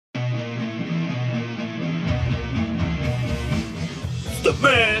the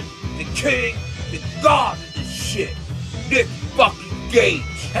man, the king, the god of this shit, Nick fucking Gage.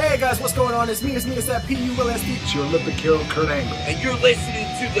 Hey guys, what's going on? It's me, it's that P-U-L-S-D. It's your Olympic hero, Kurt Angle. And you're listening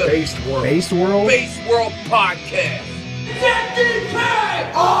to the BasedWorld. BasedWorld podcast.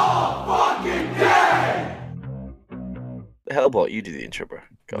 ZDK all fucking day! Hellbot, you do the intro, bro.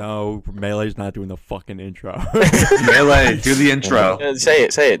 Go. No, Melee's not doing the fucking intro. Melee, do the intro. Say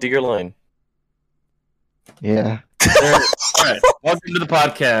it. Do your line. Yeah. Alright, welcome to the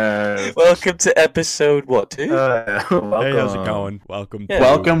podcast. Welcome to episode, 2? Hey, how's it going? Welcome to...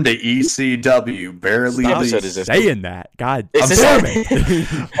 Welcome to ECW. Barely What episode is this? saying that. God Is this damn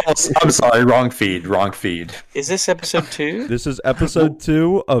it. I'm sorry, wrong feed. Is this episode 2? This is episode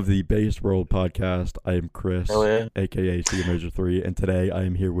 2 of the BasedWorld podcast. I am Chris, Oh, yeah. a.k.a. Steve Major 3, and today I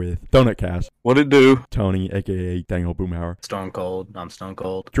am here with Donut Cast, What it do? Tony, a.k.a. Dangle Boomhauer, Stone Cold. I'm Stone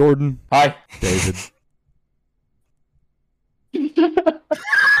Cold. Jordan, Hi. David. Can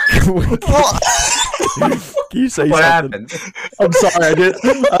you say What something? happened? I'm sorry, I didn't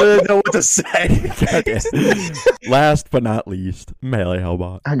know what to say. Last but not least, Melee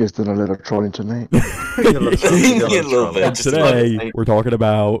Hellbot. I'm just doing a little trolling tonight. A little bit. And Just a little today bit. we're talking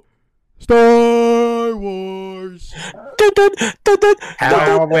about Star Wars.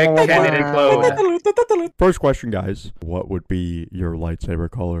 How big can it explode? First question, guys. What would be your lightsaber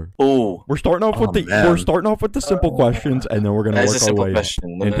color? Ooh, We're starting off with man. we're starting off with the simple questions, and then we're gonna that is work a our simple way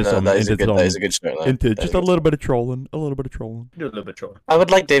question. into some that is a into good start. some into just a little bit of trolling. Do a little bit troll. I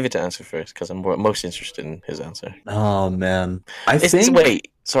would like David to answer first, because I'm most interested in his answer. Oh man, I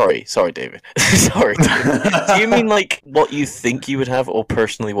Wait, sorry, David. Sorry, David. Do you mean like what you think you would have, or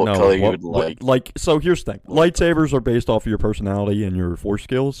personally what color you would like? So here's the thing: lightsabers are based off of your personality and your force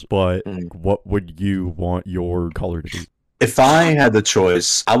skills, but what would you want your color to be? If I had the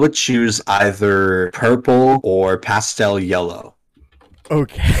choice, I would choose either purple or pastel yellow.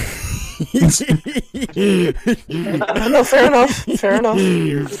 Okay. No, fair enough. Good.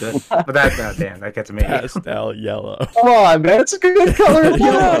 But that gets me. Pastel yellow. Come on, man, it's a good color.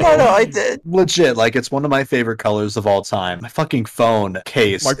 No, I did. Legit, like it's one of my favorite colors of all time. My fucking phone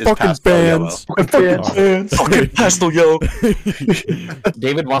case My is fucking pastel bands. yellow. Fucking pastel yellow.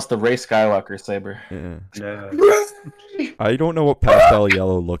 David wants the Rey Skywalker saber. Yeah. Yeah. I don't know what pastel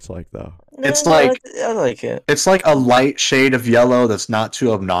yellow looks like though. It's like I like it. it's like a light shade of yellow that's not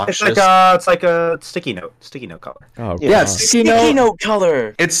too obnoxious. It's like a sticky note color. Oh, Yeah, God. it's sticky Sticky note. note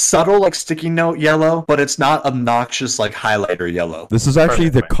color. It's subtle like sticky note yellow, but it's not obnoxious like highlighter yellow. This is actually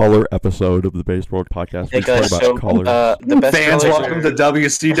the Perfect. color episode of the BasedWorld podcast. Hey We talk guys, about so colors. the best Fans, colors welcome are... to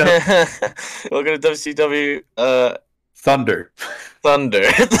WCW Welcome to WCW Thunder. Thunder.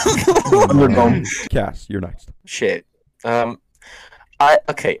 Cass, you're next. Shit.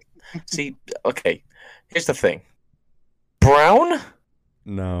 Okay. Here's the thing. Brown?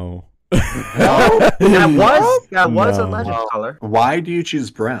 No. That was a No. legend color. Why do you choose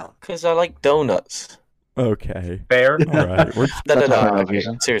brown? Because I like donuts. Okay. Fair. All right. We're No. That's not Okay. obvious.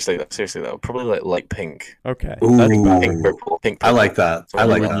 Seriously though. Probably like pink. okay. Ooh. That's Pink purple. Pink I purple. like that. I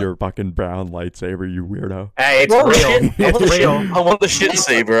like with that. your fucking brown lightsaber, you weirdo. Hey, it's Well, real. shit. It's real. I want the shit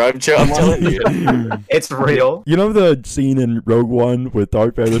saber. I'm telling you. It's real. You know the scene in Rogue One with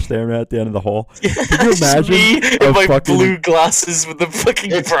Darth Vader staring at the end of the hall? Can you imagine me a in my fucking- blue glasses with the fucking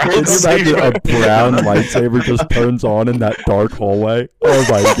brown Can you imagine saber? a brown lightsaber just turns on in that dark hallway? Oh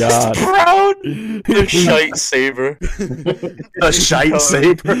my god. Brown. The shite saber. A shite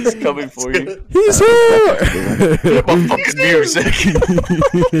saber. It's coming for you. He's here! My fucking music.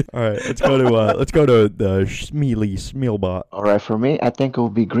 Alright, let's go to the Smeelbot. Alright, for me, I think it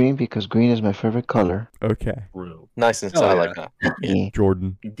would be green because green is my favorite color. Okay. Real. Nice and Oh, I yeah. like that. Yeah.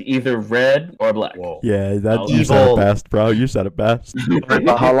 Jordan. Either red or black. Whoa. Yeah, that Oh, you said it evil. best, bro. You said it best.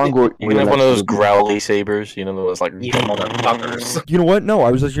 But how long would You can have one of those growly sabers, you know, those like Evil motherfuckers. You know what? No,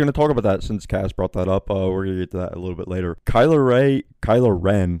 I was actually going to talk about that since Cass brought that up. We're going to get to that a little bit later. Kylo Ren. Kylo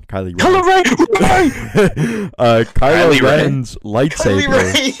Ren! Kylo Kylie Ren. Ren's lightsaber.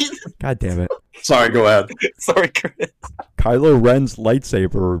 Kylo Ren! God damn it. Sorry, go ahead. Sorry, Chris. Kylo Ren's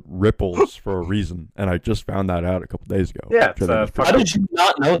lightsaber ripples for a reason, and I just found that out a couple days ago. Yeah, Should I it's, just- How did you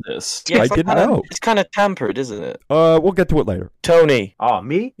not know this? I didn't know. It's kind of tampered, isn't it? We'll get to it later. Tony. Oh,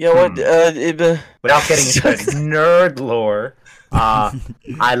 me? Yeah, what? Without getting into nerd lore,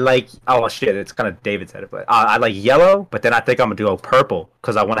 I like. Oh shit! It's kind of David said it, but I like yellow. But then I think I'm gonna do a purple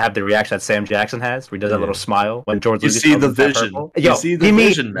because I want to have the reaction that Sam Jackson has, where he does that little smile when George You Lucas see tells the him that vision. purple. You Yo, see the give me,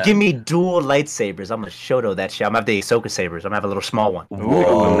 vision, man. give me dual lightsabers. I'm gonna Shoto that shit. I'm gonna have the Ahsoka sabers. I'm gonna have a little small one.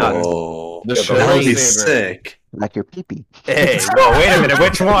 Whoa. The That would be saber. sick. Like your pee-pee. Hey, whoa, wait a minute.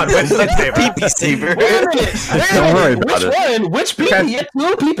 Which one? Which lightsaber? Pee-pee saber. Wait a minute. Don't worry about Which it. one? Which PP? You have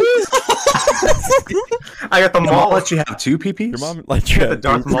two PPs? I got the Your mom Maul. lets you have 2 PPs? Your mom like you The have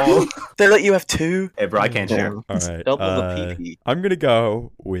Darth Maul. They let you have 2. Hey, bro, I can't share. All right. Double the PP. I'm gonna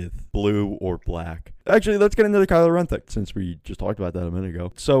go with blue or black. Actually, let's get into the Kylo Ren thing since we just talked about that a minute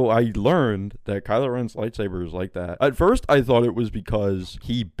ago. So I learned that Kylo Ren's lightsaber is like that. At first, I thought it was because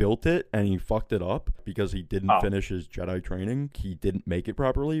he built it and he fucked it up because he didn't finish his Jedi training. He didn't make it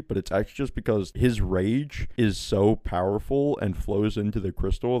properly, but it's actually just because his rage is so powerful and flows into the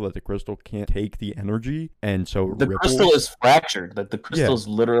crystal that the crystal can't take the energy, and so The ripples. crystal is fractured. Like the crystal's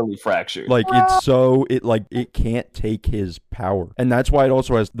literally fractured. Like it's so it can't take his power, and that's why it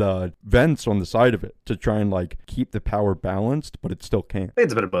also has the vents on the side of it to try and like keep the power balanced, but it still can't. I think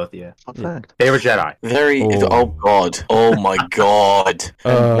it's a bit of both, yeah. Fun fact. Favorite Jedi? Very. Oh. Oh god. Oh my god.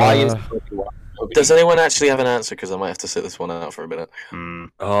 Why is Does anyone actually have an answer? Because I might have to sit this one out for a minute.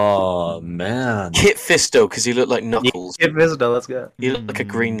 Oh, man. Kit Fisto, because he looked like Knuckles. Kit Fisto, let's go. He looked like a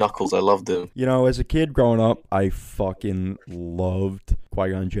green Knuckles. I loved him. You know, as a kid growing up, I fucking loved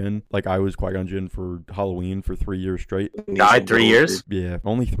Qui-Gon Jinn. Like I was Qui-Gon Jinn for Halloween for 3 years straight. Died 3 years? Yeah,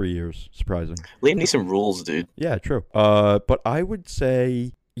 only 3 years. Surprising. Liam Neeson rules, dude. Yeah, true. But I would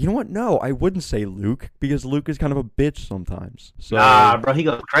say. You know what? No, I wouldn't say Luke because Luke is kind of a bitch sometimes. So Nah, bro, he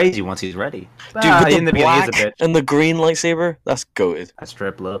goes crazy once he's ready. Dude, in with the beginning, he's black a bitch. and the green lightsaber, that's goated. That's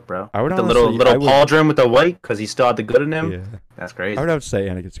strip look, bro. I would the honestly- little I would- pauldron with the white, because he still had the good in him. yeah. That's crazy. I would have to say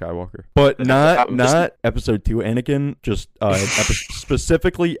Anakin Skywalker, but I'm just- not Episode 2 Anakin. Just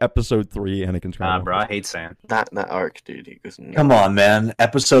specifically Episode 3 Anakin Skywalker. Nah, bro, I hate sand. That arc, dude. He goes. Come on, man.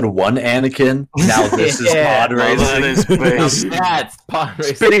 Episode 1 Anakin. Now this is Yeah, pod Well, that is racing. base. That's pod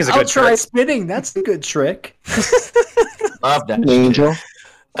racing. Spinning is a I'll good try trick. spinning. That's a good trick. Love that. Angel.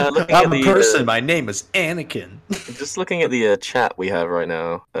 Looking I'm at a the, person. My name is Anakin. just looking at the chat we have right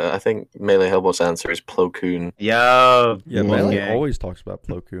now, I think Melee Hellbot's answer is Plo Koon. Yo. Yeah, Yeah. Melee Okay. always talks about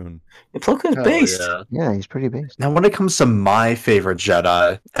Plo Koon. Yeah, Plo Koon's Hell based. yeah. Yeah, he's pretty basic. Now, when it comes to my favorite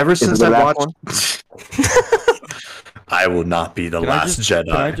Jedi, ever since the I black watched, I will not be the Can last Jedi.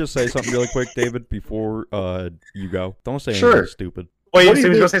 Can I just say something really quick, David, before you go? Don't say Sure. anything stupid. Wait, What do you you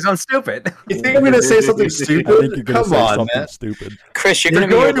was think? going to say something stupid. You think I'm gonna say something I stupid? think you're gonna Come say on, something man. stupid. Chris, you're You're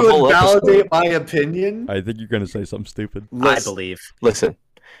going to be here going the to whole invalidate episode. my opinion? I think you're gonna say something stupid. I believe. Listen,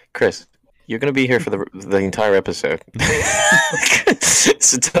 Chris, you're going to be here for the entire episode.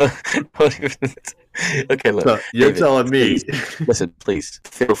 So okay, look. So, you're David, telling me. Listen, please,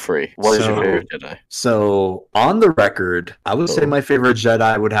 feel free. What is your So- favorite Jedi? So, on the record, I would say my favorite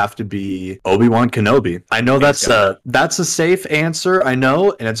Jedi would have to be Obi-Wan Kenobi. I know that's a safe answer, I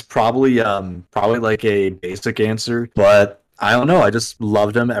know, and it's probably like a basic answer, but I don't know. I just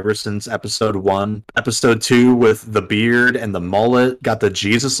loved him ever since episode 1. Episode 2 with the beard and the mullet, got the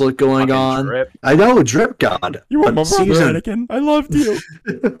Jesus look going Fucking on. drip. I know, drip god. You were my But brother, season- Anakin. I loved you.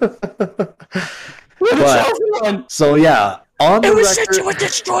 But, so yeah, on the record, would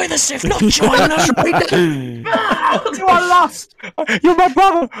destroy the Sith, not join us. You are lost. You're my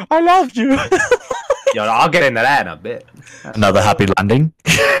brother. I loved you. Yo, I'll get into that in a bit. another happy landing.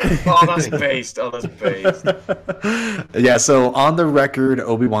 Oh, that's based. Oh, that's based. Yeah, so on the record,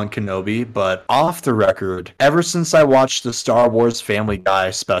 Obi-Wan Kenobi, but off the record, ever since I watched the Star Wars Family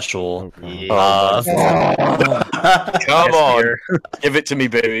Guy special, Yeah. Come on, give it to me,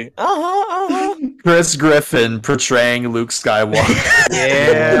 baby. Chris Griffin portraying Luke Skywalker.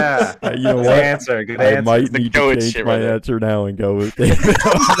 Yeah. You know Good what? answer. Good I answer. might the need goat to change shit my right there. answer now and go with David. Chris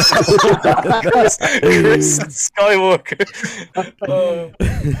Skywalker.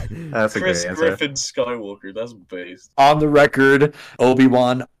 That's a Chris good answer. Griffin Skywalker. That's based. On the record,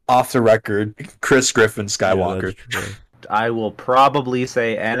 Obi-Wan. Off the record, Chris Griffin Yeah, Skywalker. that's true. I will probably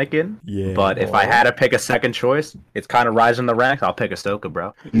say Anakin. Yeah. But if I had to pick a second choice, it's kind of rising the ranks. I'll pick Ahsoka,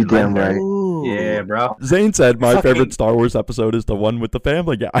 bro. You damn right. Yeah, bro. Zane said my Fucking- favorite Star Wars episode is the one with the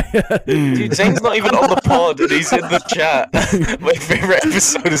Family Guy. Dude, Zane's not even on the pod, and he's in the chat. My favorite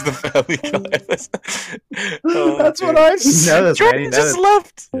episode is the Family Guy. Oh, That's dude. what I You know this, man. Jordan You know just this.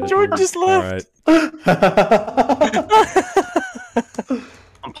 left. Yeah, Jordan just All left. right.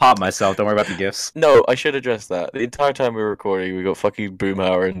 I'm pop myself. Don't worry about the gifts. No, I should address that. The entire time we were recording, we got fucking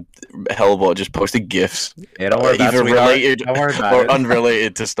Boomhauer and Hellbot just posting gifs, Yeah, don't worry about it. either sweetheart. related Don't worry about or it.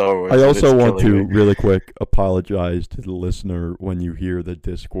 unrelated to Star Wars. I and also it's want to killing me. really quick apologize to the listener when you hear the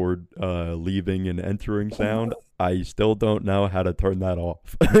Discord leaving and entering sound. I still don't know how to turn that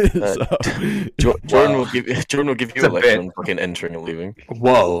off. Jordan will give you It's a a lecture bit. on fucking entering and leaving.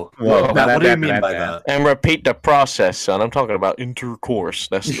 Whoa. Whoa. Now, what do you mean by that? And repeat the process, son. I'm talking about intercourse.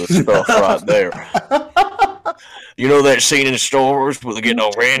 That's the stuff right there. You know that scene in Star Wars where they get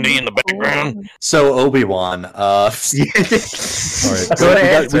all Randy in the background? So Obi-Wan. All right.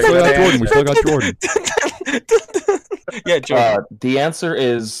 We still got Jordan. We still got Jordan. Yeah, Jordan. The answer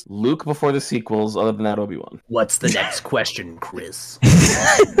is Luke before the sequels. Other than that, Obi-Wan. What's the next question, Chris?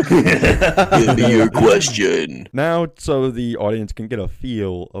 Give me your question. Now, so the audience can get a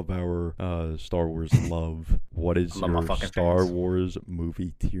feel of our Star Wars love. What is your Star Wars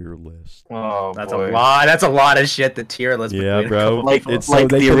movie tier list? Oh, That's boy. A lot. That's a lot of shit. The tier list. Yeah, bro. It's so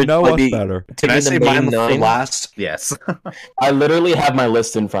they can know us better. Can I say mine for last? Yes. I literally have my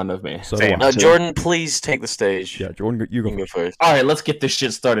list in front of me. So Jordan, please take the stage. Yeah, Jordan, you go first. All right, let's get this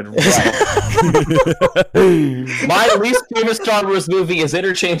shit started right. My least favorite Star Wars movie is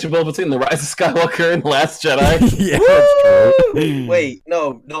interchangeable between The Rise of Skywalker and The Last Jedi. Yeah, that's true. Wait,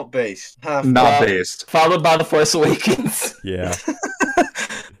 no, not based. Not based. Followed by The Force Awakens. Yeah.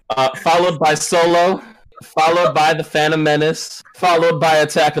 Followed by Solo. Followed by The Phantom Menace. Followed by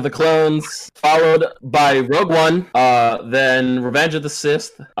Attack of the Clones. Followed by Rogue One. Then Revenge of the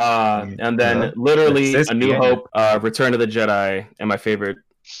Sith. And then literally A New Hope. Return of the Jedi. And my favorite,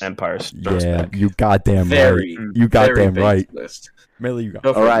 Empire Strikes Back. You goddamn right. You goddamn right. Melee, you got.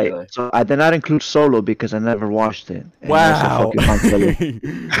 All right. So I did not include Solo because I never watched it. And wow.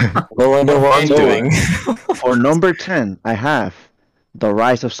 Well, I know what I'm doing. For number 10, I have The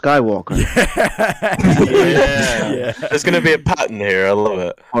Rise of Skywalker. Yeah. There's gonna be a pattern here. I love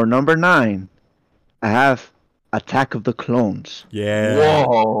it. For number 9, I have Attack of the Clones. Yeah.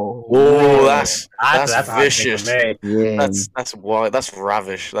 Whoa. Whoa. That's vicious. Yeah. That's wild. That's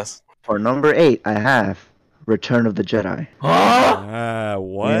ravish. That's. For number 8, I have Return of the Jedi.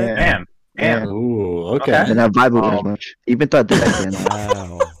 What? Yeah. Damn. Ooh, okay. I didn't have Bible as much. Even though I did that again.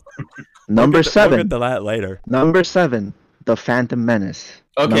 Wow. Number 7. We'll get to that later. Number 7, The Phantom Menace.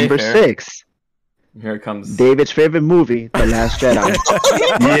 Okay, Number fair. 6, Here it comes. David's favorite movie, The Last Jedi.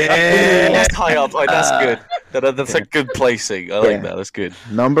 Yeah. That's high up. Oh, that's good. That's a good placing. I like that. That's good.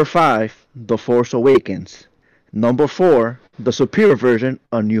 Number 5, The Force Awakens. Number 4, the superior version,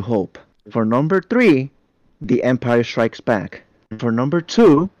 A New Hope. For number 3, The Empire Strikes Back. For number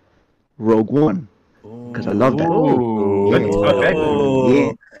 2, Rogue One. Because I love that.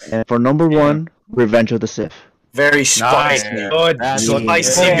 Yeah. And for number 1, Revenge of the Sith. Very spicy. Spicy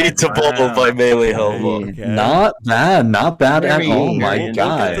meatball by Melee Helmet. Okay. Not bad at all. My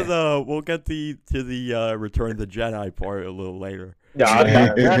God. We'll get to the Return of the Jedi part a little later. Because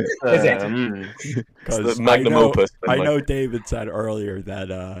The magnum opus. I know David said earlier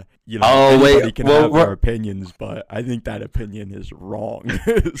that anybody can have their opinions, but I think that opinion is wrong.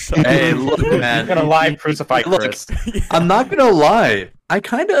 Hey, look, man. I'm gonna lie, crucify Chris. I'm not gonna lie. I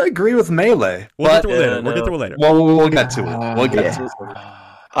kind of agree with Melee. We'll get to it later. Well, we'll get to it. We'll get to it.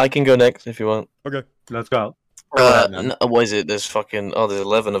 I can go next if you want. Okay. Let's go. What is it? There's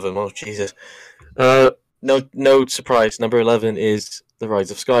 11 of them. Oh, Jesus. No surprise. Number 11 is The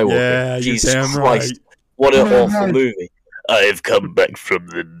Rise of Skywalker. Yeah, Jesus damn Christ. Right. What an awful movie. I've come back from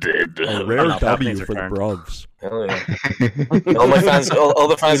the dead. A rare W for the Bruvs. Hell yeah. all my fans, all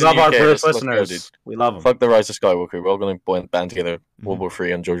the fans We love in the our UK, British let's go, listeners. dude. We love them. Fuck The Rise of Skywalker. We're all going to band together. World War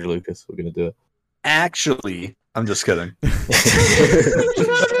III on George Lucas. We're going to do it. Actually, I'm just kidding. We're going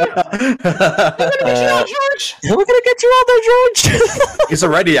to get you out there, George. He's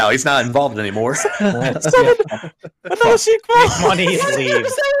already out. He's not involved anymore. Another sequel. Big money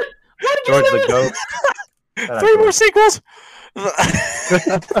leaves. George the Goat. 3 more sequels.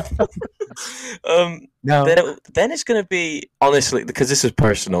 No. Then it's gonna be, honestly, because this is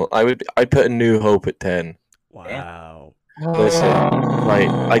personal. I put A New Hope at 10. Wow. Listen,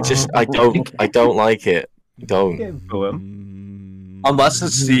 I don't like it. Don't. Unless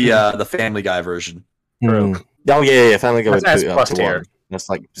it's the Family Guy version. Oh yeah, Family Guy would That's put it up plus to tier. 1. That's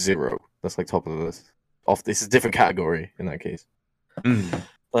like 0. That's like top of the list. This is a different category in that case.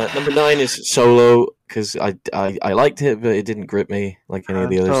 Number 9 is Solo, because I liked it, but it didn't grip me like any of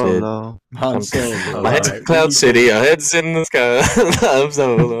the others did. My head's in Cloud City, our head's in the sky. I'm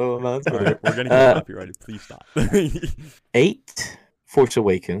Solo. We're gonna get copyrighted. Please stop. 8, Force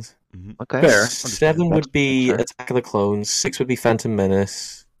Awakens. Okay. Fair. 7 would be Attack of the Clones. 6 would be Phantom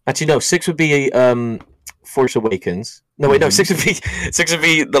Menace. Actually, no. 6 would be Force Awakens. No, wait, no. 6 would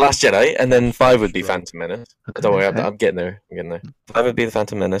be The Last Jedi, and then 5 would be Phantom Menace. Don't worry, I'm getting there. 5 would be The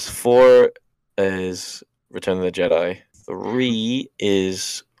Phantom Menace. 4 is Return of the Jedi. 3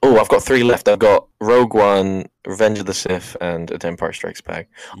 is... Oh, I've got 3 left. I've got Rogue One, Revenge of the Sith, and The Empire Strikes Back.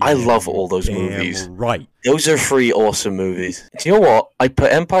 I love all those movies. Right. Those are 3 awesome movies. Do you know what? I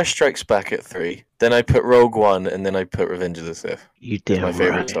put Empire Strikes Back at 3, then I put Rogue One, and then I put Revenge of the Sith. You It's damn my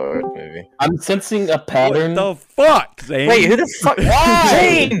favorite right. Star Wars movie. I'm sensing a pattern. What the fuck, Zane? Wait, who the fuck?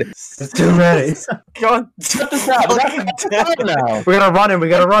 Zane! It's too many. God, Shut this out. Now. We gotta run in. We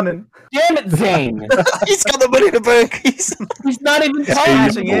gotta run in. Damn it, Zane. he's got the money to bank. He's He's not even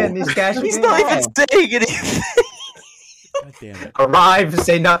Cashing talking. in. He's cashing He's in. not even saying anything. God damn it. Arrive,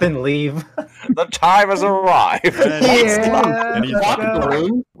 say nothing, leave. The time has arrived. And he's Walk in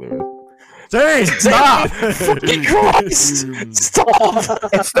the room. Zane, stop! Fucking Christ! Stop!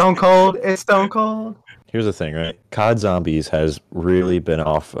 It's Stone Cold. It's Stone Cold. Here's the thing, right? COD Zombies has really been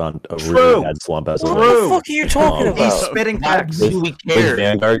off on a True. really bad slump as of What late. the fuck are you talking He's about? spitting facts. Do we With care?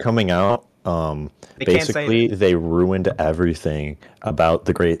 Vanguard coming out, They can't say basically they ruined everything about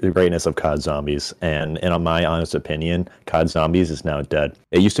the greatness of COD Zombies. And in my honest opinion, COD Zombies is now dead.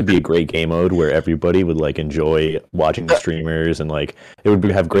 It used to be a great game mode where everybody would like enjoy watching the streamers and like it would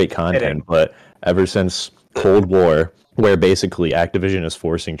have great content. But ever since Cold War, where basically Activision is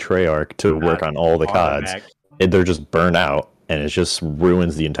forcing Treyarch to work on all the CODs, they're just burnt out and it just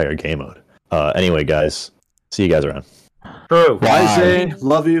ruins the entire game mode. Anyway, guys, see you guys around. True. Bye, Zane.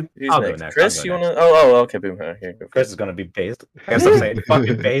 Love you. Who's I'll go next? next, Chris, I'll go you next. wanna? Oh, okay, boom. Here, go. Chris is gonna be based. I guess I'm saying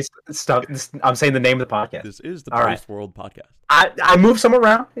fucking based stuff. I'm saying the name of the podcast. This is the All right. BasedWorld podcast. I moved some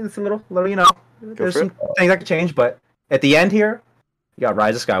around. It's a little, you know. There's for some things that could change, but at the end here, you got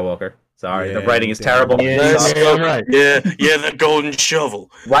Rise of Skywalker. Sorry, the writing is terrible. Yes, right. yeah, the golden shovel.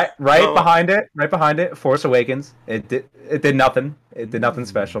 Right Oh. behind it, Force Awakens. It did nothing. It did nothing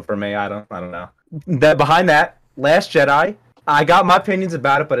special for me. I don't know. That behind that, Last Jedi. I got my opinions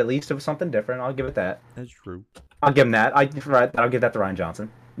about it, but at least it was something different. I'll give it that. That's true. I'll give him that. I'll give that to Ryan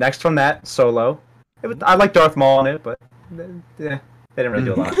Johnson. Next from that, Solo. I like Darth Maul in it, but they didn't really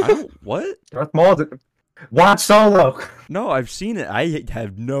do a lot. I don't, what? Darth Maul. Watch Solo. No, I've seen it. I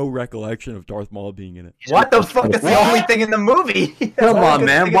have no recollection of Darth Maul being in it. What the fuck? It's the only thing in the movie. Come on,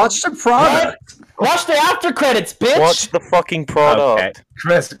 man. Watch the product. Watch the after credits, bitch. Watch the fucking product. Okay,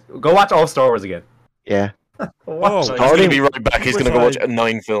 Chris, go watch all Star Wars again. Yeah. Oh, So he's gonna be right back. He's gonna go watch Besides-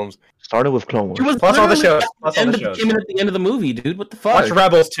 9 films. Started with Clone She Wars. was Plus all the literally shows. Plus all and the the shows. came in at the end of the movie, dude. What the fuck? Watch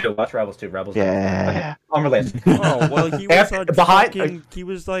Rebels too. Rebels. Yeah. Unrelated. Oh, well, he was After- a behind- fucking, he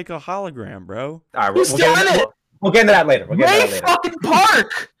was like a hologram, bro. All right, Who's still in it? We'll get into that later. Ray fucking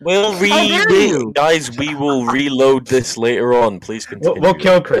Park. We'll dare you? guys. We will reload this later on. Please continue. We'll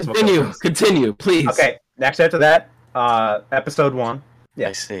kill Chris. We'll kill Chris. Continue, please. Okay. Next after that, episode 1.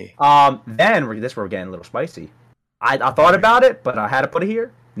 I see. Then we're getting a little spicy. I thought about it, but I had to put it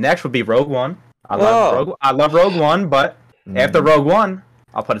here. Next would be Rogue One. I love Rogue One, but after Rogue One,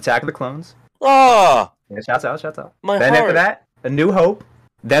 I'll put Attack of the Clones. Ah, Yeah, shouts out. my Then heart. after that, A New Hope.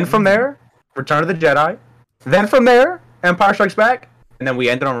 Then from there, Return of the Jedi. Then from there, Empire Strikes Back. And then we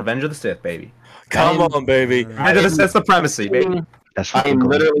ended on Revenge of the Sith, baby. Come on, baby. Revenge of the Sith supremacy, baby. That's I fucking am cool.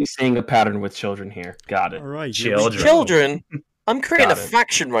 literally seeing a pattern with children here. Got it. All right. Children. Children. I'm creating a Got it.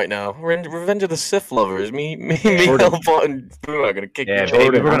 faction right now. Revenge of the Sith lovers. Me, Hellbot, and Boo are gonna kick Yeah, each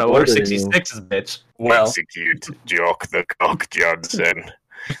baby, other. we're gonna order older than you. 66s, bitch. Execute Jock the Cock Johnson.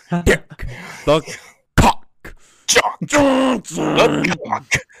 The cock. Jock the Cock.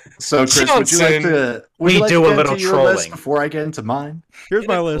 So, Chris, would you like to? We like do to a get little into your list trolling. before I get into mine. Here's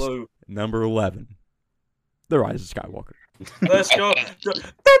my list. Clue. Number 11. The Rise of Skywalker. Let's go.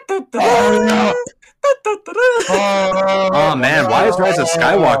 Oh man, why is Rise of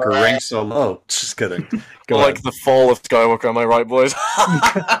Skywalker ranked so low? Just kidding. Go Like ahead. the fall of Skywalker, am I right, boys?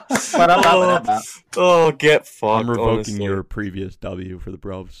 Oh, get fucked. I'm revoking honestly. your previous W for the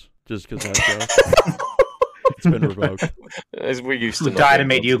bros. Just because that's it's been revoked. As we're used to. Who not died being and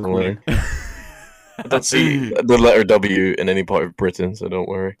made you votes, don't queen? worry. I don't see the letter W in any part of Britain, so don't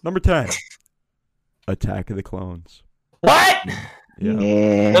worry. Number 10. Attack of the Clones. What? Yeah.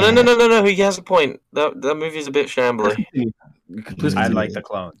 Yeah. No. He has a point. That movie's a bit shambly. I like the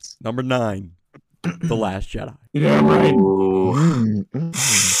clones. Number 9. The Last Jedi. Yeah, right.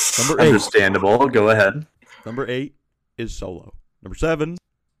 Number 8. Understandable. Go ahead. Number 8 is Solo. Number 7.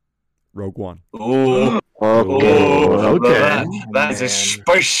 Rogue One. Ooh. Okay. That is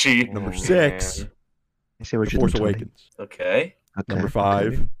spicy. Number 6. I see what The you're Force doing. Awakens. Okay. Okay. Number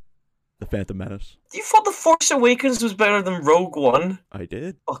 5. The Phantom Menace. You thought The Force Awakens was better than Rogue One? I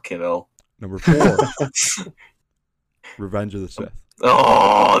did. Fucking hell. Number 4. Revenge of the Sith.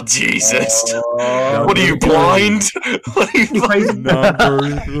 Oh, Jesus. What are you, Number blind? What are you, blind?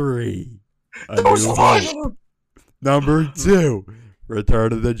 Number 3. A That was New fun. Hope. Number 2.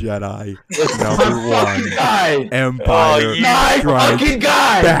 Return of the Jedi. Number one. Guy. Empire Strikes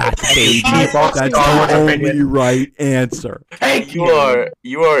guy. Back, baby. That's the only right answer. Thank You are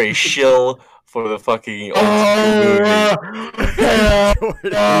a shill for the fucking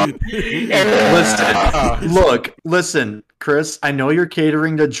Listen, Chris, I know you're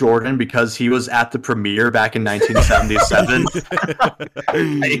catering to Jordan because he was at the premiere back in 1977. I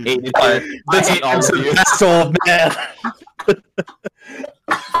hate it. That's the best old man.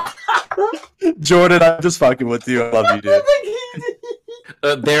 Jordan, I'm just fucking with you. I love you, dude.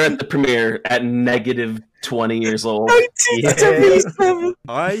 They're at the premiere at negative 20 years old.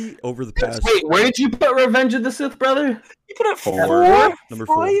 I, over the past... Wait, where did you put Revenge of the Sith, brother? You put it 4? Number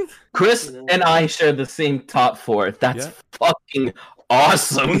 4. Chris and I share the same top 4. That's fucking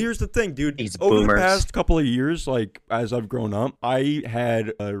awesome. Well, here's the thing, dude. These Over boomers. the past couple of years, like, as I've grown up, I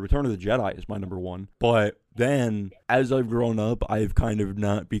had Return of the Jedi as my number 1. But then, as I've grown up, I've kind of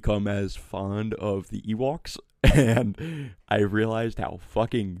not become as fond of the Ewoks. And I realized how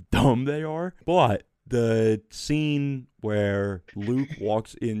fucking dumb they are. But the scene where Luke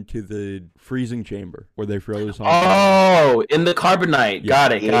walks into the freezing chamber where they froze on. Oh, in the carbonite.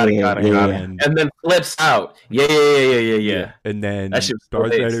 Got it. And then flips out. Yeah. And then That shit was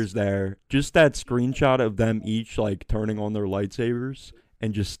Darth hilarious. Vader's there. Just that screenshot of them each like turning on their lightsabers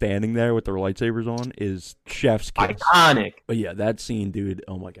and just standing there with their lightsabers on is chef's kiss. Iconic. But yeah, that scene, dude.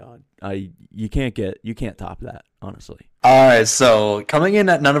 Oh my god, you can't top that, honestly. All right, so coming in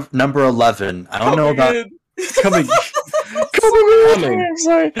at number 11. I don't know about coming. I'm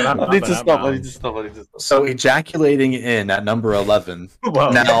sorry. I need to stop. So ejaculating in at number 11. Whoa.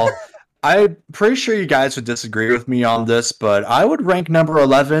 Now, I'm pretty sure you guys would disagree with me on this, but I would rank number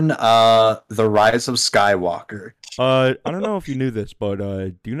 11, The Rise of Skywalker. I don't know if you knew this, but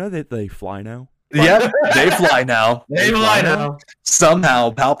do you know that they fly now? Yep, they fly now. They fly now.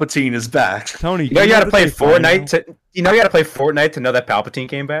 Somehow, Palpatine is back. Tony, You know you gotta play Fortnite to to know that Palpatine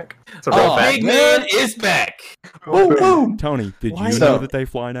came back. It's a real Oh, fact. Big man is back. Boom, boom. Tony, did Why you so? know that they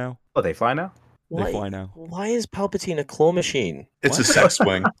fly now? Oh, they fly now? They fly now. Why is Palpatine a claw machine? It's a sex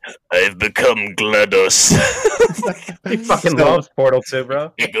swing. I've become GLaDOS. He fucking loves Portal 2,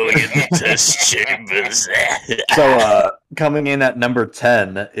 bro. You're going in the test chambers. So, coming in at number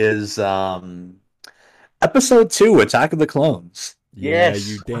 10 is Episode 2, Attack of the Clones. Yeah, Yes.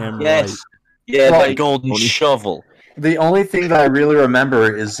 you damn Yes. right. Yeah, Like- that golden shovel. The only thing that I really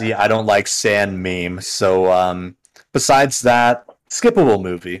remember is the I don't like sand meme. So, besides that, skippable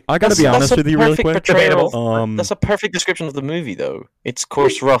movie. I gotta be honest with you real quick. Debatable. That's a perfect description of the movie, though. It's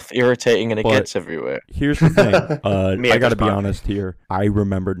coarse, rough, irritating, and it But- gets everywhere. Here's the thing. Me I at gotta this be point. honest here. I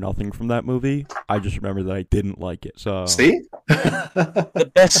remembered nothing from that movie. I just remember that I didn't like it. So See?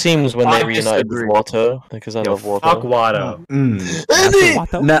 The best scene was when I they reunited with disagree. Watto, because I Yo, love Watto. fuck Watto. Eddie!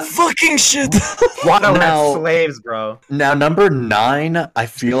 Watto? Now, Fucking shit! Watto Now- had slaves, bro. now, number 9, I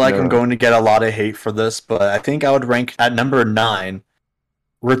feel like I'm going to get a lot of hate for this, but I think I would rank at number 9,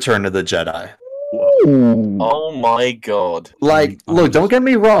 Return of the Jedi. Oh my god. Like, look, don't get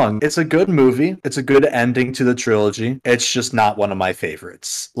me wrong. It's a good movie. It's a good ending to the trilogy. It's just not one of my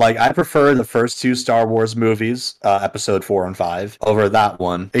favorites. Like, I prefer the first 2 Star Wars movies, episode 4 and 5, over that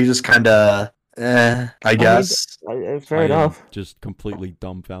one. They just kind of, I guess. Fair enough. Just completely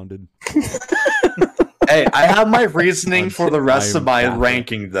dumbfounded. Hey, I have my reasoning for the rest I'm of my baffled.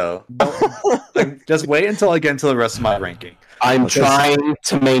 ranking, though. Just wait until I get into the rest of my ranking. I'm trying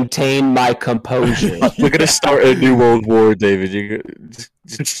to maintain my composure. We're gonna start a new world war, David. You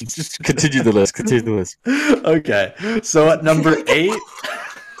just continue the list. Continue the list. Okay, so at number 8.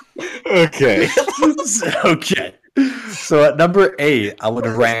 Okay. Okay. So at number 8, I would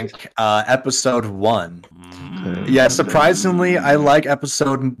rank episode 1. Yeah, surprisingly, I like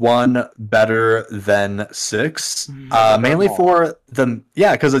episode 1 better than 6. Mainly for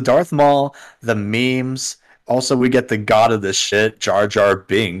because of Darth Maul, the memes. Also, we get the god of this shit, Jar Jar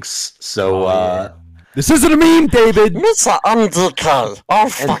Binks. So, This isn't a meme, David. Mr. Undercut. Oh,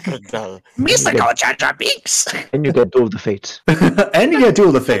 fucking god. Mr. Jar Jar Binks! And you get Duel of the Fates. And you get Duel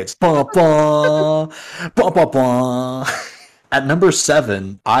of the Fates. Bah, bah, bah, bah, bah. At number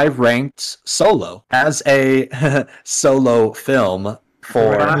 7, I ranked Solo as a solo film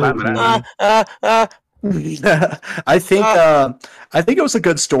for. I think it was a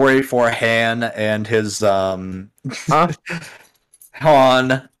good story for Han and his Han.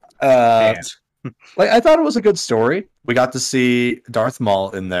 Like, I thought it was a good story. We got to see Darth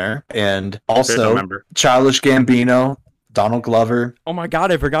Maul in there, and also Childish Gambino, Donald Glover. Oh my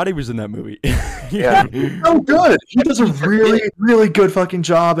god, I forgot he was in that movie. Yeah, so good. He does a really, really good fucking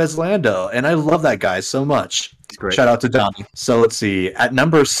job as Lando, and I love that guy so much. Great. Shout out to Johnny. So let's see. At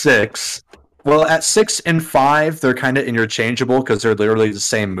number 6, well, at 6 and 5, they're kind of interchangeable because they're literally the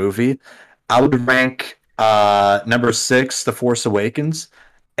same movie. I would rank number 6, The Force Awakens,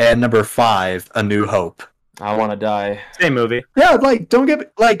 and number 5, A New Hope. I want to die. Same movie. Yeah, like, don't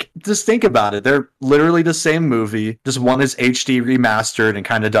get, like, just think about it. They're literally the same movie. Just one is HD remastered and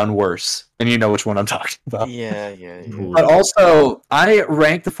kind of done worse. And you know which one I'm talking about. Yeah. But also, I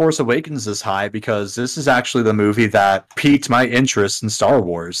rank The Force Awakens this high because this is actually the movie that piqued my interest in Star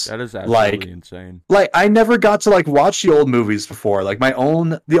Wars. That is absolutely insane. Like, I never got to, like, watch the old movies before. Like, the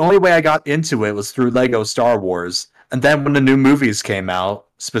only way I got into it was through Lego Star Wars. And then when the new movies came out,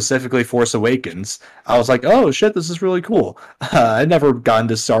 specifically Force Awakens, I was like, oh shit, this is really cool. I'd never gotten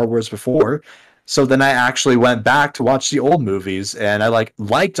to Star Wars before. So then I actually went back to watch the old movies, and I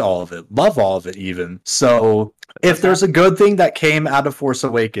liked all of it, love all of it even. So if there's a good thing that came out of Force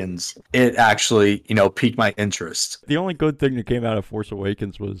Awakens, it actually, piqued my interest. The only good thing that came out of Force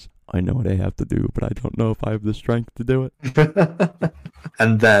Awakens was, I know what I have to do, but I don't know if I have the strength to do it.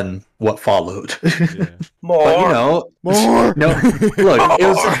 And then what followed? Yeah. More. But, More! No, look, it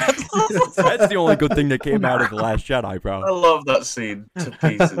was... That's the only good thing that came out of The Last Jedi, bro. I love that scene to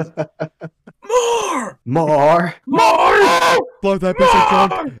pieces. More! Blow that piece of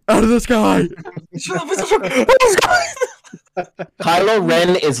junk out of the sky! Kylo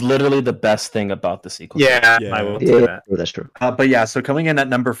Ren is literally the best thing about the sequel. Yeah, Yeah. I will say that. That's true. But yeah, so coming in at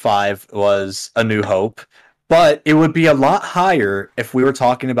number 5 was A New Hope. But it would be a lot higher if we were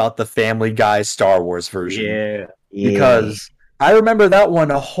talking about the Family Guy Star Wars version. Yeah. Because I remember that one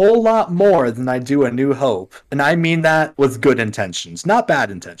a whole lot more than I do A New Hope. And I mean that with good intentions, not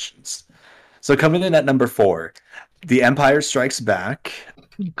bad intentions. So coming in at number 4, The Empire Strikes Back.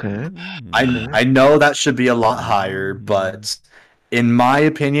 Okay. I know that should be a lot higher, but in my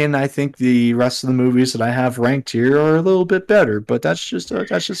opinion, I think the rest of the movies that I have ranked here are a little bit better. But that's just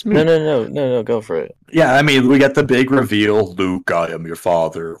me. No, go for it. Yeah, I mean, we get the big reveal: Luke, I am your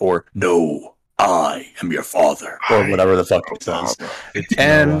father, or no, I am your father, or whatever the fuck it says. It's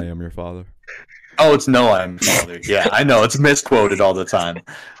And- no, I am your father. Oh, it's no, I am your father. Yeah, I know it's misquoted all the time.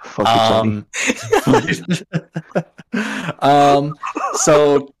 Fuck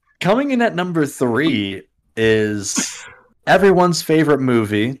So coming in at number 3 is everyone's favorite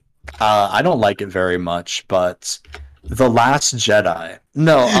movie. I don't like it very much, but The Last Jedi.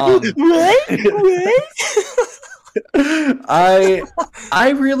 No,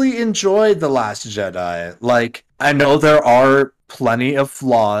 I really enjoyed The Last Jedi. Like, I know there are plenty of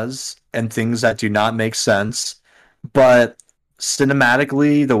flaws and things that do not make sense, but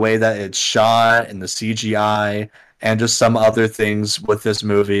cinematically, the way that it's shot and the CGI and just some other things with this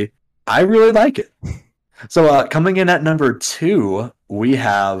movie, I really like it. So coming in at number 2, we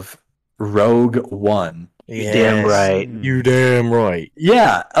have Rogue One. Damn right. You damn right.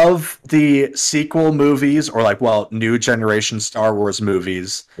 Yeah, of the sequel movies, or new generation Star Wars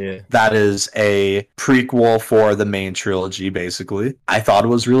movies, Yeah. that is a prequel for the main trilogy, basically. I thought it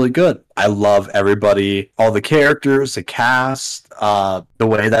was really good. I love everybody, all the characters, the cast, the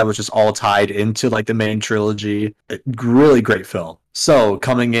way that was just all tied into the main trilogy. Really great film. So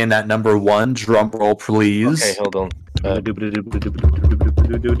coming in at number 1, drum roll please. Okay, hold on.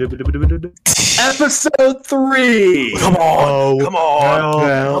 Episode 3. Come on.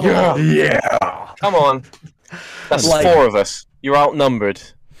 Yeah. Come on. That's 4 of us. You're outnumbered.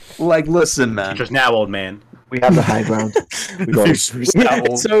 Listen, man. Just now, old man. We have the high ground. We got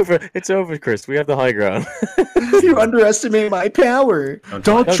It's over. It's over, Chris. We have the high ground. You underestimate my power.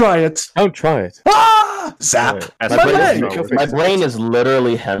 Don't try it. Don't try it. Ah! Zap. That's My what leg. it is. My brain is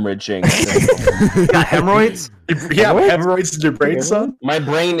literally hemorrhaging. You got hemorrhoids? Yeah, hemorrhoids in your brain, son. My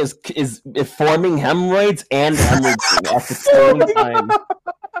brain is forming hemorrhoids and hemorrhaging at the same time.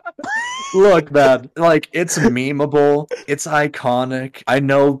 Look, man, it's memeable. It's iconic. I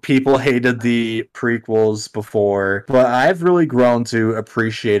know people hated the prequels before, but I've really grown to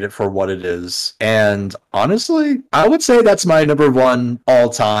appreciate it for what it is. And honestly, I would say that's my number 1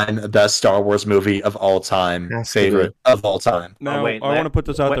 all-time best Star Wars movie of all time. Favorite of all time. Now, wait, I want to put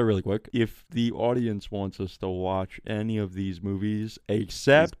this out there really quick. If the audience wants us to watch any of these movies,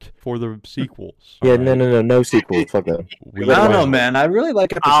 except for the sequels. Yeah, alright, no sequel. Fuck that. we I don't will- know, man. I really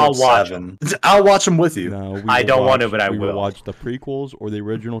like I'll episode watch 7. I'll watch them with you. No, we I will don't want to, watch- but I we will. watch the prequels or the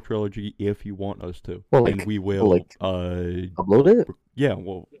original trilogy if you want us to. Well, And we will, Upload it? yeah,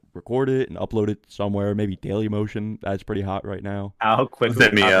 well, record it and upload it somewhere. Maybe Dailymotion. That's pretty hot right now. How quickly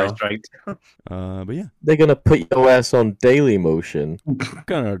Vimeo. strike. But yeah, They're gonna put your ass on Daily Motion. I'm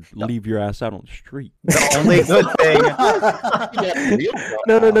gonna leave your ass out on the street. The only good thing.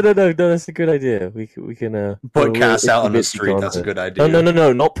 No. That's a good idea. We can Put we'll Cass out on the itsy-bitsy street. That's a content. good idea.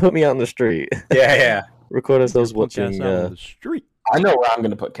 No, not put me out on the street. Yeah. Record ourselves Put Cass watching. out on the street. I know where I'm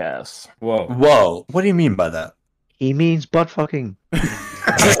gonna put Cass. Whoa. Whoa. What do you mean by that? He means butt fucking.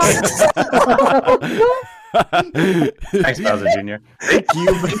 Thanks, Bowser Jr. Thank you,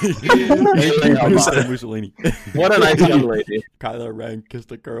 Mussolini. What a nice young lady. Kylo Ren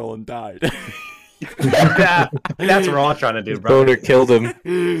kissed a girl and died. That's what we're all trying to do, bro. Boner killed him.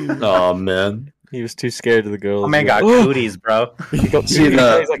 Oh man. He was too scared of the girl. Oh man, got cooties, bro. He got See he's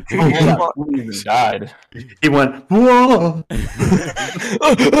the- like, He died. He went, whoa.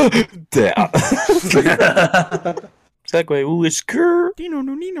 damn. Segway, ooh, it's grr. Dino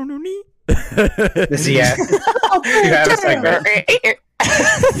no ni no no ni. This you have a segment.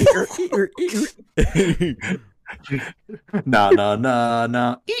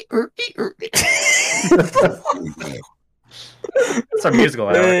 No. It's our musical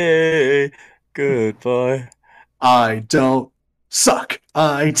hour. Hey, goodbye. I don't suck.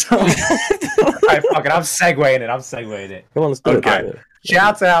 I don't. Alright, fuck it. I'm segueing it. Come on, let's do Okay. it.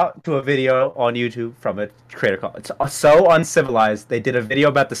 Shouts out to a video on YouTube from a creator called It's So Uncivilized. They did a video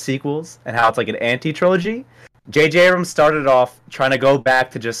about the sequels and how it's like an anti-trilogy. J.J. Abrams started off trying to go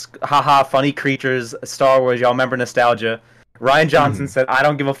back to just haha funny creatures, Star Wars, y'all remember nostalgia. Ryan Johnson said, I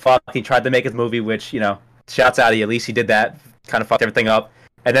don't give a fuck. He tried to make his movie, which, shouts out to you. At least he did that. Kind of fucked everything up.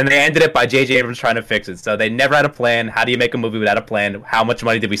 And then they ended it by J.J. Abrams trying to fix it. So they never had a plan. How do you make a movie without a plan? How much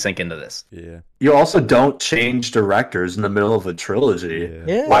money did we sink into this? Yeah. You also don't change directors in the middle of a trilogy.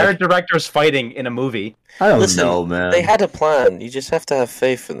 Yeah. Why are directors fighting in a movie? I don't Listen, know, man. They had a plan. You just have to have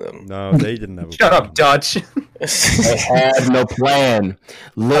faith in them. No, they didn't have a Shut plan. up, Dutch. They had no plan.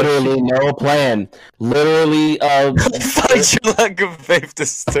 Literally no plan. Literally, I find your lack of faith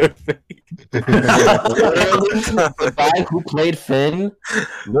disturbing. literally, the guy who played Finn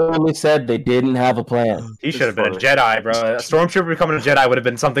literally said they didn't have a plan. He should have been a Jedi, bro. A stormtrooper becoming a Jedi would have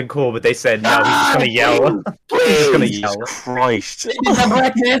been something cool, but they said no. He's just gonna yell. He's just gonna yell. Christ. The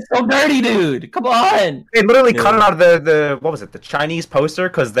black man's so dirty, dude. Come on. They literally cut it out of the what was it? The Chinese poster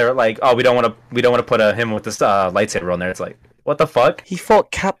because they're like, oh, we don't want to put him with this lightsaber on there. It's like, what the fuck? He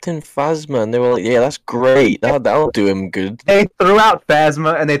fought Captain Phasma, and they were like, "Yeah, that's great. That'll do him good." They threw out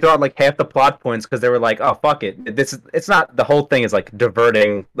Phasma and they threw out like half the plot points because they were like, oh fuck it. It's not the whole thing is like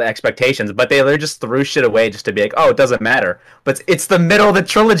diverting the expectations, but they just threw shit away just to be like, oh, it doesn't matter. But it's the middle of the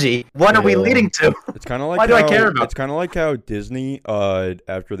trilogy. What are we leading to? It's kind of like Why do I care about It's kind of like how Disney,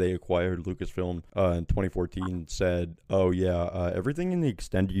 after they acquired Lucasfilm in 2014, said, "Oh yeah, everything in the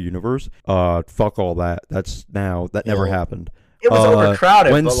extended universe, fuck all that. That never happened." It was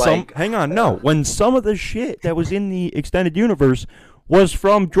overcrowded. When but hang on, no, when some of the shit that was in the extended universe was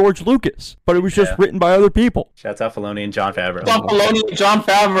from George Lucas, but it was just written by other people. Shouts out Filoni and Jon Favreau. John Filoni and Jon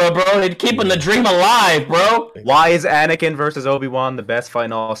Favreau, bro. They're keeping the dream alive, bro. Why is Anakin versus Obi-Wan the best fight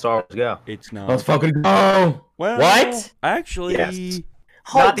in all Star Wars? Go. It's not. Let's fucking go. Well, What? Actually, Yes.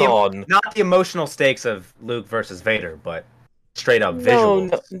 Hold on. Not the emotional stakes of Luke versus Vader, but straight up No,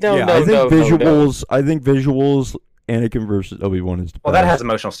 visuals. no, yeah, no, I think no, visuals. I think visuals. Anakin versus Obi-Wan is the Well, that best. has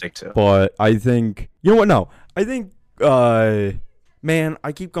emotional stake too. But I think you know what? No, I think. Man,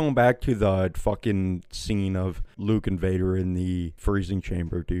 I keep going back to the fucking scene of Luke and Vader in the freezing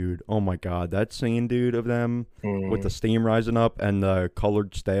chamber, dude. Oh my god, that scene, dude, of them with the steam rising up and the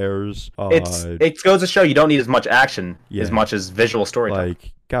colored stairs. It goes to show you don't need as much action Yeah. as much as visual storytelling.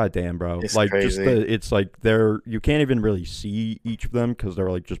 Like, goddamn, bro. It's like, crazy. just it's like you can't even really see each of them because they're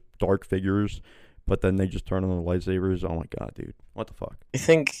like just dark figures. But then they just turn on the lightsabers. Oh my god, dude. What the fuck? I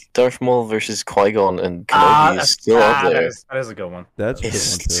think Darth Maul versus Qui-Gon and Kenobi is still up there. That is a good one. That's a good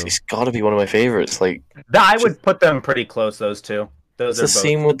one too. It's got to be one of my favorites. Like, I would put them pretty close. Those two. Those it's are the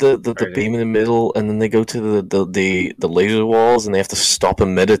scene with the crazy. beam in the middle, and then they go to the laser walls, and they have to stop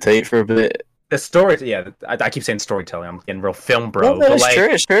and meditate for a bit. The story. Yeah, I keep saying storytelling. I'm getting real film bro. No, it's true.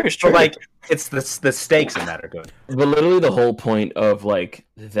 It's true. It's true. But like, it's the stakes in that are good. But literally, the whole point of like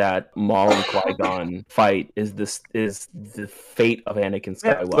that Maul and Qui-Gon fight is the fate of Anakin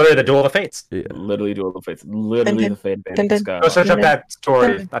Yeah, Skywalker. literally the duel of the fates. Yeah. Literally duel of the fates. Literally the fate of Dun, Anakin dun, Go Skywalker. search up that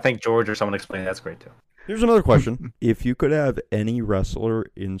story. I think George or someone explained that's great too. Here's another question: if you could have any wrestler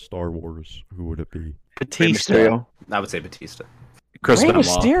in Star Wars, who would it be? Batista. Mysterio. I would say Batista. Chris Rey Benoit.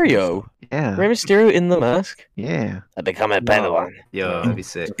 Mysterio. Yeah. Rey Mysterio in the mask. Yeah. I become a Padawan. Yo, that'd be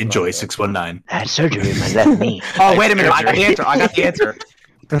sick. Enjoy 619. I had surgery in my left knee. Oh, wait a minute. I got the answer.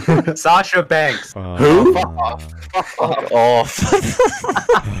 Sasha Banks. Who? Fuck off.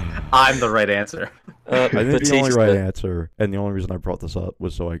 I'm the right answer. I think the only Batista. right answer, and the only reason I brought this up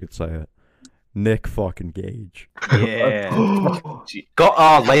was so I could say it. Nick fucking Gage. Yeah. Go.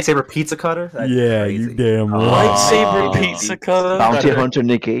 Lightsaber pizza cutter. That's Yeah, crazy. you damn right. Lightsaber pizza cutter. Bounty Hunter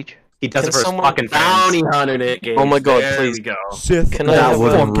Nick Cage. He does it Can for his someone- fucking Bounty fans. Hunter Nick Gage. Oh my god, There please. we go. Sith. Can I That have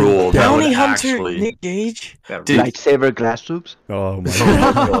would one? rule. That Bounty would Hunter actually- Nick Gage. That Dude. Lightsaber glass tubes. Oh my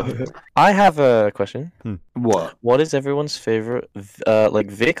god. I have a question. What? What is everyone's favorite,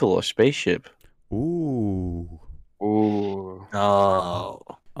 like vehicle or spaceship? Ooh. Ooh. Oh.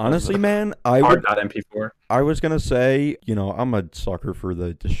 Honestly, man, I Hard would. dot MP4. I was gonna say, I'm a sucker for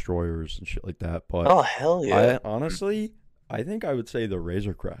the destroyers and shit like that, but Oh hell yeah! I think I would say the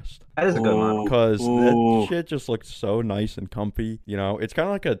Razor Crest. That is a good one. Because Ooh. that shit just looks so nice and comfy. It's kind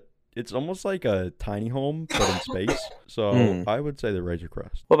of like it's almost like a tiny home, but in space. So I would say the Razor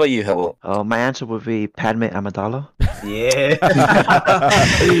Crest. What about you, Hell? My answer would be Padme Amidala. Yeah.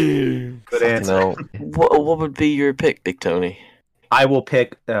 Good answer. No. What would be your pick, Big Tony? I will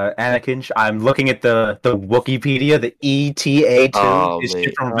pick Anakin. I'm looking at the Wikipedia. The ETA2 Oh, is mate.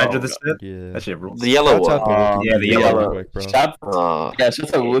 shit from Revenge of the Sith. Yeah. That shit rules. The yellow Shouts out one. to Wiki yeah, the real yellow quick, bro. Shouts out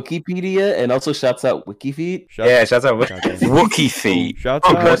Wikipedia and also shouts out WikiFeet. Yeah, shouts out Shouts out. Wookie feet. Shouts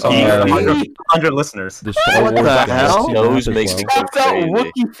Oh, out Chris, 100 listeners. the Star What Wars the Galaxy hell? map Nose as makes me well. Shouts out crazy.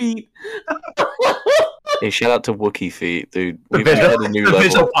 WikiFeet. Hey, shout out to Wookie feet, dude. The We've hit visual, a new the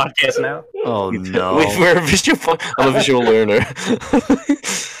visual level. podcast now. Oh no. We're a visual. I'm a visual learner.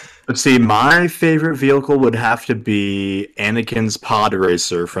 See, my favorite vehicle would have to be Anakin's pod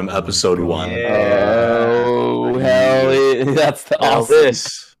racer from Episode 1. Oh, hell yeah. That's the Now awesome.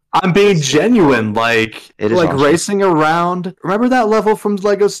 this. I'm being genuine, like It is awesome. racing around. Remember that level from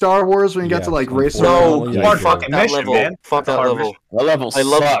Lego Star Wars when you got to Yes, race unfortunately, around? I hard do. fucking That mission, level. man. Fuck that Hard level. mission. That level I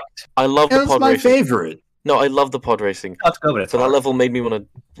love- sucked. I love the That's pod my racing. favorite. No, I love the pod racing. Let's go, but it's But that hard. level made me want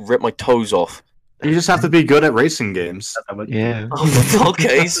to rip my toes off. You just have to be good at racing games. Yeah.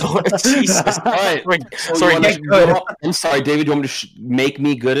 Okay, sorry. Jesus. Alright. Sorry, I'm sorry, David. You want me to make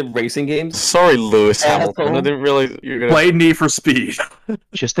me good at racing games? Sorry, Lewis Asshole. Hamilton. I didn't realize you were gonna. Play Need for Speed.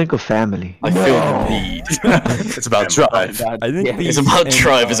 Just think of family. I feel the need. It's about drive. I think It's the about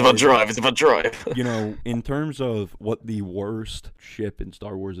drive. It's about entire- drive. It's about drive. In terms of what the worst ship in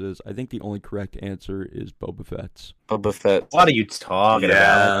Star Wars is, I think the only correct answer is Boba Fett's. Boba Fett. What are you talking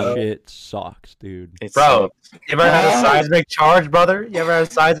Yeah. about? Shit sucks, dude. It's Bro, you ever had a seismic charge, brother? You ever had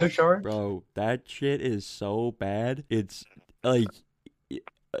a seismic charge? Bro, that shit is so bad. It's like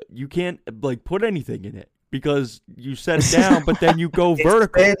you can't put anything in it because you set it down, but then you go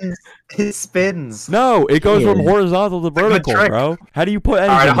vertical. It spins. No, it goes from horizontal to a good vertical, trick. bro. How do you put All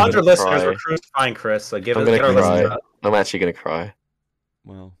anything right, in 100 it? listeners Cry. were crucifying Chris. So give I'm us gonna get our listeners cry. up. I'm actually gonna cry.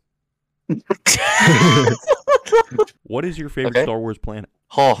 Well, what is your favorite Okay. Star Wars planet?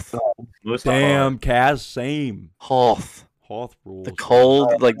 Hoth. Damn, Kaz, same. Hoth. Hoth rules. The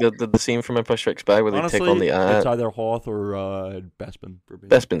cold, like the scene from Empire Strikes Back where they Honestly, take on the it's ant. either Hoth or Bespin for me.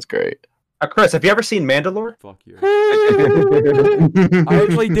 Bespin's great. Chris, have you ever seen Mandalore? Fuck you. I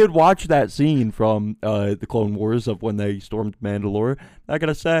actually did watch that scene from the Clone Wars of when they stormed Mandalore. Not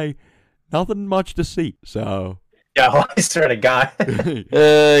gonna say, nothing much to see. So, Yeah, well, I swear to God.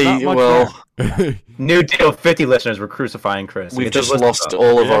 not much Well, there. New deal, 50 listeners were crucifying Chris. we've Get those just listeners lost up.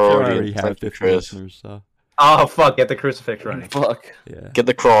 all We of our actually already audience. have Thank you, 50 Chris. listeners. So, Oh, fuck, get the crucifix running. Fuck. yeah, Get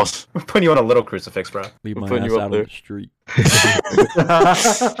the cross. We're putting you on a little crucifix, bro. leave We're my putting ass you up out there. on the street.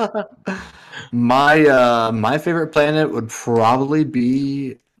 My favorite planet would probably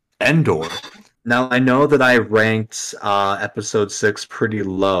be Endor. Now I know that I ranked episode 6 pretty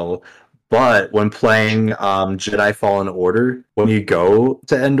low, but when playing Jedi Fallen Order, when you go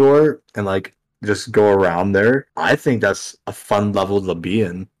to Endor and just go around there, I think that's a fun level to be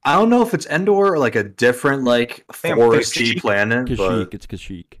in. I don't know if it's Endor or a different think foresty Kashyyyk. planet, Kashyyyk, but it's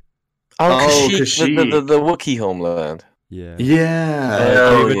Kashyyyk. Oh, Oh, Kashyyyk, the Wookiee homeland. Yeah. yeah.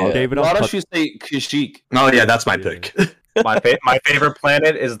 David, yeah. David, Why I'll don't cut- you say Kashyyyk? Oh yeah, that's my Yeah. pick. My favorite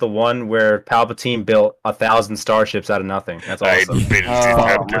planet is the one where Palpatine built 1,000 starships out of nothing. That's awesome.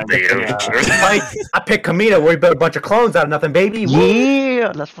 I picked Kamino where he built a bunch of clones out of nothing, baby. Woo!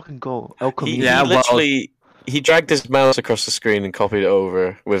 Yeah, let's fucking go. El He, Camino. Yeah, he literally he dragged his mouse across the screen and copied it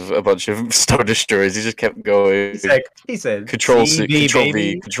over with a bunch of Star Destroyers. He just kept going. He said, Control C, CV, Control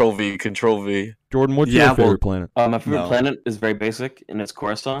baby. V, Control V, Control V. Jordan, what's Yeah, your favorite well- planet? My favorite No. planet is very basic, and it's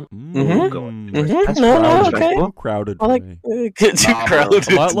Coruscant. That's No, crowded. okay. Too crowded for I like me. too Nah, bro.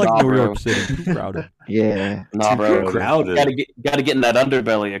 crowded. A lot like Nah, New bro. York City. Too crowded. Yeah. Nah, bro. crowded. Gotta get in that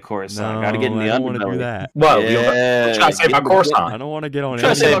underbelly of Coruscant. No, Gotta get in the I don't want to underbelly. do that. Well, Yeah. what you gotta say about I Coruscant? don't want to get on Try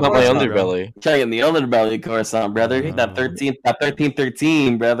to Say say about my Coruscant, underbelly. Try to get in the underbelly of Coruscant, brother. That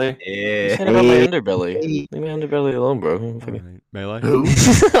 1313, brother. Saying Yeah. about my underbelly. Leave my underbelly alone, bro. Alright, Melee.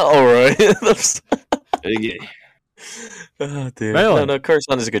 All right. That's- Yeah. oh, dude. Melee. No,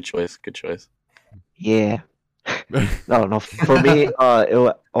 Coruscant is a good choice. Good choice. Yeah. No. For me, it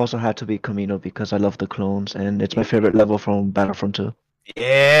would also had to be Camino because I love the clones and it's my favorite level from Battlefront 2.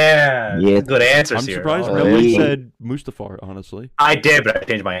 Yeah. Yeah. Good answer, I'm Cyril. surprised Oh, nobody yeah. said Mustafar, honestly. I did, but I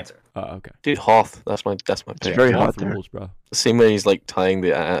changed my answer. Okay. Dude, Hoth. That's my It's pick. very Hoth hot there. rules, bro. The same way he's like tying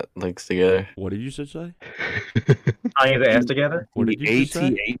the legs together. What did you just say? Tying the ass together? What did you just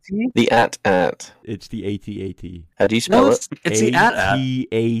say? The at. It's the AT-AT. How do you spell No, it? it's the at.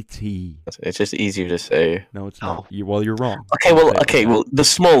 AT-AT. It's just easier to say. No, it's not. Well, you're wrong. Okay, well, the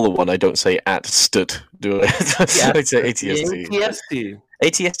smaller one I don't say at stood, do I? I say ATST. ATST.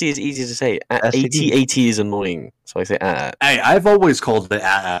 ATST is easier to say. STD. AT is annoying, so I say at. Hey, I've always called it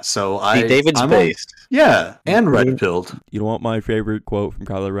at, so See, David's I'm based. Yeah, and red pilled. You know what my favorite quote from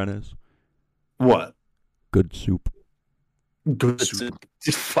Kylo Ren is? What? Good soup. Good soup.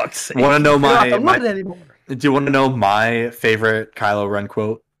 Fuck's sake. Want to know I don't my? want it anymore. Do you want to know my favorite Kylo Ren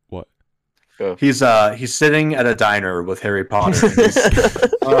quote? What? Go. He's sitting at a diner with Harry Potter. And he's,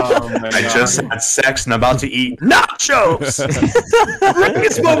 Oh, my I God. just had sex and I'm about to eat nachos.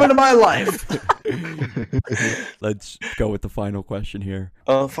 Greatest moment of my life. Let's go with the final question here.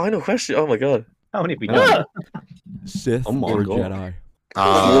 Final question. Oh my god. How many have we Yeah. done? Sith Oh my or God. Jedi?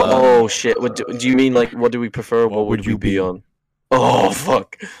 Oh shit. What do you mean? Like, what do we prefer? What would you be on? Oh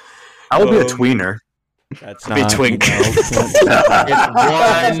fuck. I will be a tweener. That's Be twink. No, It's one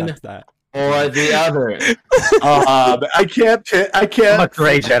accept that. or the other. I can't pick. I I'm a can't.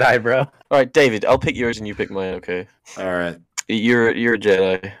 gray Jedi, bro. All right, David. I'll pick yours and you pick mine. Okay. All right, You're a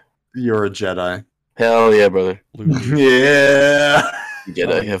Jedi. you're a Jedi. Hell yeah, brother. Yeah.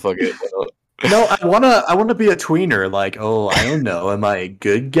 Jedi. Yeah, fuck it. No, I wanna be a tweener. Like, oh, I don't know. Am I a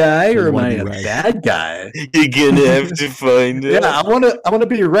good guy So or you am wanna I be a Rey. bad guy? You're gonna have to find it. Yeah, I wanna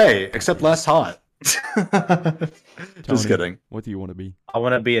be Ray, except less hot. Just Tony, kidding. What do you want to be? I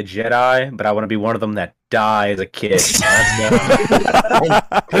want to be a Jedi, but I want to be one of them that die as a kid. I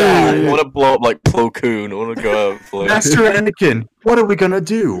want to blow up like Plo Koon. I want to go out and play. Master Anakin, what are we gonna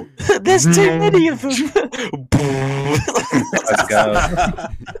do? There's too many of them. Let's go.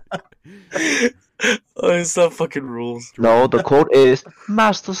 Oh, it's that fucking rules. No, the quote is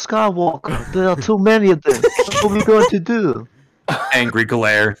Master Skywalker. There are too many of them. What are we going to do? Angry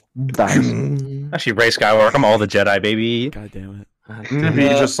glare. Nice. Actually, Ray Skywalker. I'm all the Jedi, baby. God damn it. I'm gonna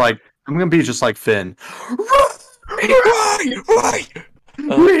be just like Finn.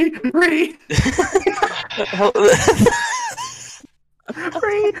 Right. Ree.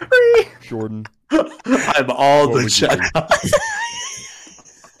 Jordan. I'm all What the would you do? Jedi.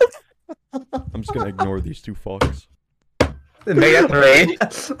 I'm just gonna ignore these two fucks. Make that three.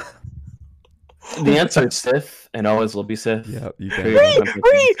 The answer is Sith, and always will be Sith. Yeah, you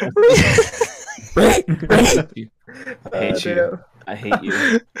Very can. I hate you. I hate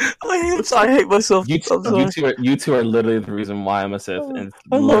you. I hate myself. You, I'm sorry. you two are literally the reason why I'm a Sith. And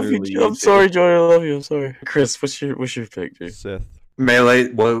I love you. literally I'm two. sorry, Joy. I love you. I'm sorry. Chris, what's your pick, dude? Sith. Melee.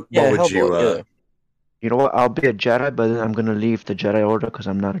 What would Hellboy, you? yeah. You know what? I'll be a Jedi, but then I'm gonna leave the Jedi Order because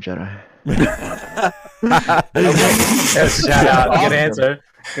I'm not a Jedi. Shout out. Good answer.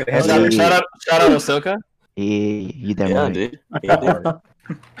 Good answer. Shout out Ahsoka. You damn Yeah, right. dude. Yeah,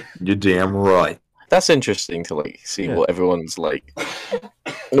 dude. You're damn right. That's interesting to like see Yeah. what everyone's like,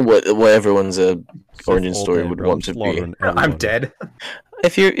 what everyone's origin All story day, would bro. want to be. Slaughtering I'm everybody. dead.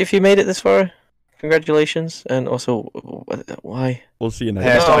 If you made it this far, congratulations, and also why? We'll see you next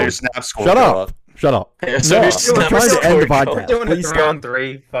Hey, I time. saw your snap score Shut go up. Shut up. So No, your we're snap trying to score end the go. podcast. We're doing a Please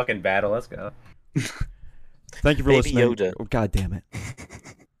 3-on-3 fucking battle. Let's go. Thank you for Baby listening. Yoda. Oh, God damn it.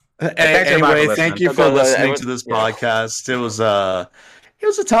 Thanks, everybody, Anyway, for thank listening. you for No, listening I- to this yeah. podcast. It was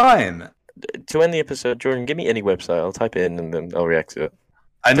a time. To end the episode, Jordan, give me any website. I'll type it in and then I'll react to it.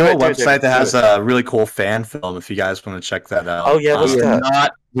 I know Do a it, do it, website do that it. has a really cool fan film. If you guys want to check that out. Oh yeah, what's We are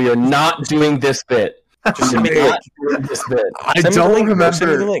that? not doing this bit. Just send me the We're link. not doing this bit. I Send me the don't link, bro. Send me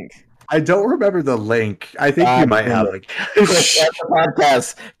the remember. link. I don't remember the link. I think you might have like. Chris, end the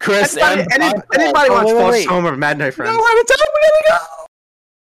podcast. Chris, end the podcast. Anybody Oh, wants wait, False wait. Home of Imaginary No, Friends? I'm we gotta go.